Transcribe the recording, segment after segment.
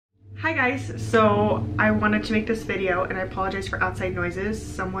Hi guys, so I wanted to make this video and I apologize for outside noises.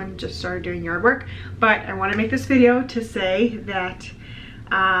 Someone just started doing yard work, but I want to make this video to say that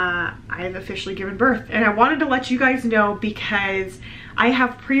I've officially given birth, and I wanted to let you guys know because I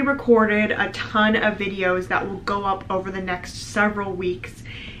have pre-recorded a ton of videos that will go up over the next several weeks,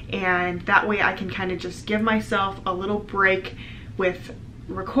 and that way I can kind of just give myself a little break with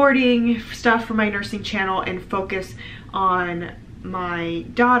recording stuff for my nursing channel and focus on my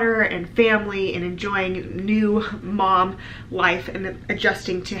daughter and family and enjoying new mom life and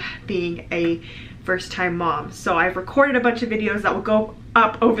adjusting to being a first-time mom. So I've recorded a bunch of videos that will go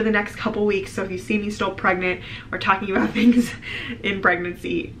up over the next couple weeks, so if you see me still pregnant or talking about things in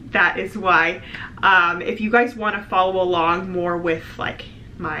pregnancy, that is why. If you guys want to follow along more with like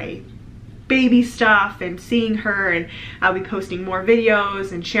my baby stuff and seeing her, and I'll be posting more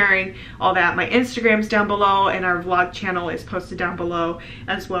videos and sharing all that. My Instagram's down below and our vlog channel is posted down below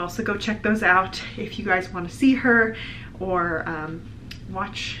as well, so go check those out if you guys want to see her or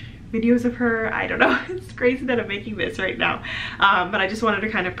watch videos of her. I don't know, it's crazy that I'm making this right now, but I just wanted to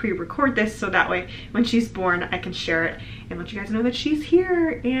kind of pre-record this so that way when she's born I can share it and let you guys know that she's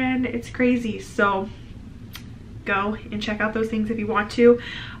here, and it's crazy. So go and check out those things if you want to.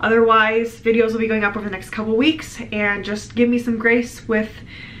 Otherwise, videos will be going up over the next couple weeks, and just give me some grace with,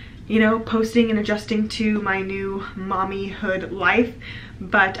 you know, posting and adjusting to my new mommyhood life.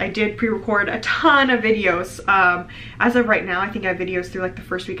 But I did pre-record a ton of videos. As of right now, I think I have videos through like the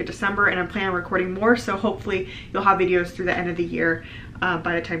first week of December, and I'm planning on recording more, so hopefully you'll have videos through the end of the year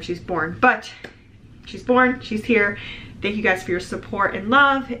by the time she's born. But she's born, she's here. Thank you guys for your support and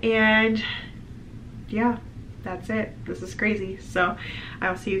love, and yeah, that's it. This is crazy. So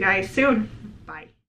I will see you guys soon.